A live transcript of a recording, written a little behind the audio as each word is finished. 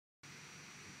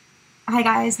Hi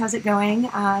guys, how's it going?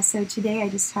 So today I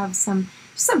just have some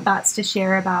thoughts to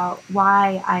share about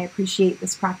why I appreciate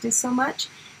this practice so much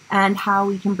and how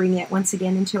we can bring it once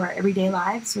again into our everyday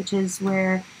lives, which is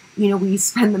where we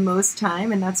spend the most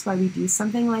time, and that's why we do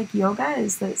something like yoga,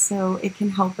 is that so it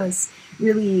can help us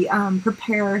really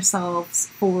prepare ourselves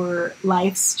for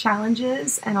life's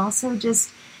challenges and also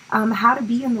just how to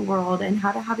be in the world and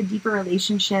how to have a deeper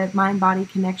relationship, mind-body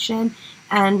connection,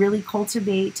 and really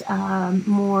cultivate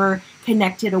more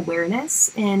connected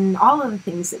awareness in all of the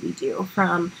things that we do,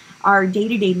 from our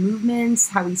day-to-day movements,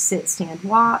 how we sit, stand,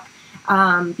 walk,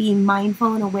 being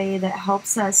mindful in a way that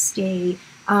helps us stay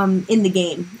in the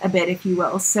game a bit, if you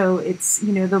will. So it's,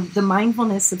 the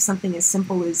mindfulness of something as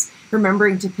simple as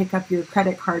remembering to pick up your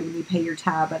credit card when you pay your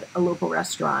tab at a local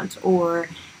restaurant, or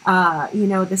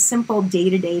the simple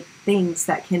day-to-day things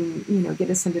that can,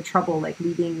 get us into trouble, like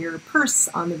leaving your purse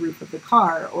on the roof of the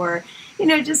car, or,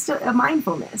 just a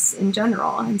mindfulness in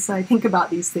general. And so I think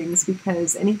about these things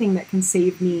because anything that can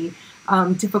save me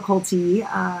difficulty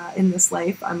in this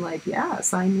life, I'm like, yeah,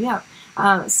 sign me up.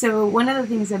 So one of the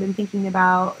things I've been thinking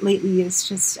about lately is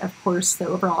just, of course, the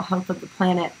overall health of the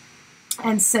planet.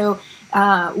 And so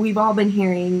we've all been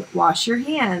hearing, wash your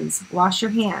hands, wash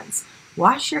your hands,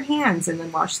 wash your hands, and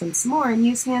then wash them some more and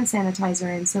use hand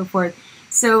sanitizer and so forth.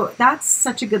 So that's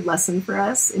such a good lesson for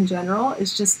us in general,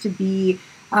 is just to be,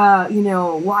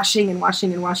 washing and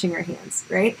washing and washing our hands,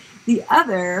 right? The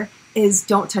other is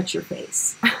don't touch your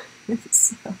face.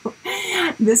 So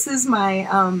this is my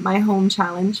home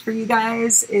challenge for you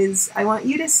guys, is I want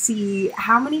you to see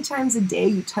how many times a day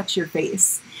you touch your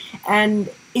face. And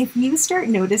if you start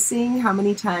noticing how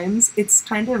many times, it's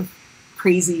kind of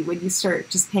crazy when you start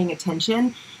just paying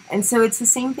attention. And so it's the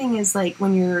same thing as like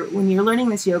when you're learning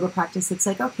this yoga practice, it's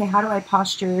like, okay, how do I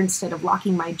posture instead of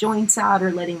locking my joints out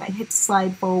or letting my hips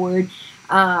slide forward,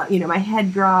 my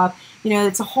head drop.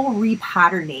 It's a whole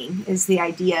repatterning is the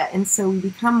idea. And so we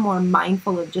become more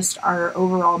mindful of just our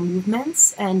overall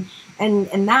movements, and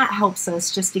that helps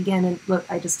us just, again, and look,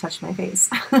 I just touched my face.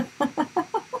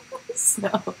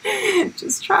 So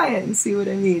just try it and see what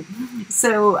I mean.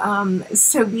 So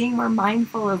being more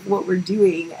mindful of what we're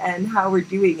doing and how we're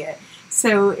doing it.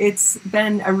 So it's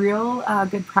been a real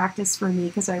good practice for me,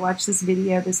 because I watched this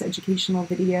video, this educational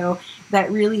video,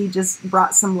 that really just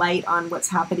brought some light on what's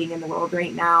happening in the world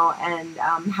right now, and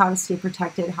how to stay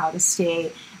protected, how to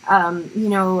stay,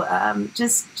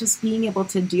 just being able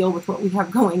to deal with what we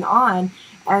have going on.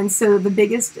 And so the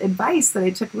biggest advice that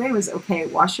I took away was, okay,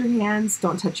 wash your hands,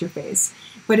 don't touch your face.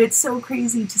 But it's so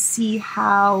crazy to see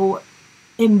how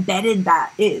embedded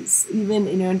that is.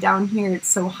 Even, down here it's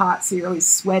so hot, so you're always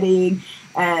sweating,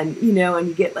 and, and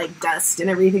you get like dust and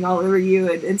everything all over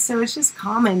you. And so it's just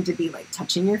common to be like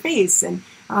touching your face, and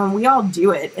we all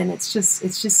do it. And it's just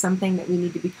something that we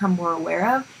need to become more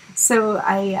aware of. So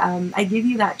I give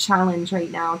you that challenge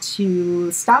right now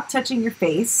to stop touching your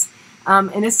face.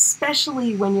 And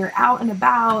especially when you're out and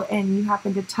about and you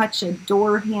happen to touch a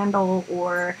door handle,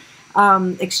 or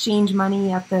exchange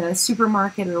money at the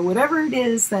supermarket, or whatever it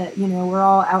is that, we're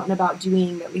all out and about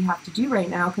doing that we have to do right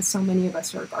now, because so many of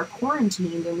us are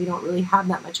quarantined and we don't really have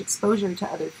that much exposure to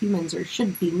other humans, or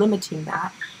should be limiting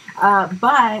that.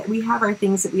 But we have our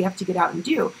things that we have to get out and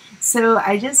do. So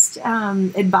I just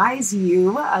advise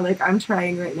you, like I'm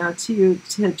trying right now, to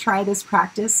try this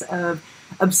practice of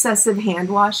obsessive hand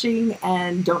washing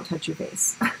and don't touch your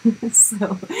face.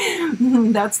 So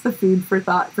that's the food for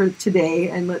thought for today,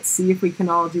 and let's see if we can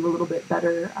all do a little bit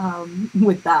better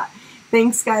with that.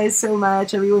 Thanks guys so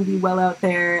much. Everyone be well out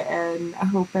there, and I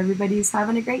hope everybody's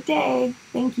having a great day.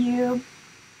 Thank you.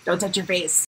 Don't touch your face.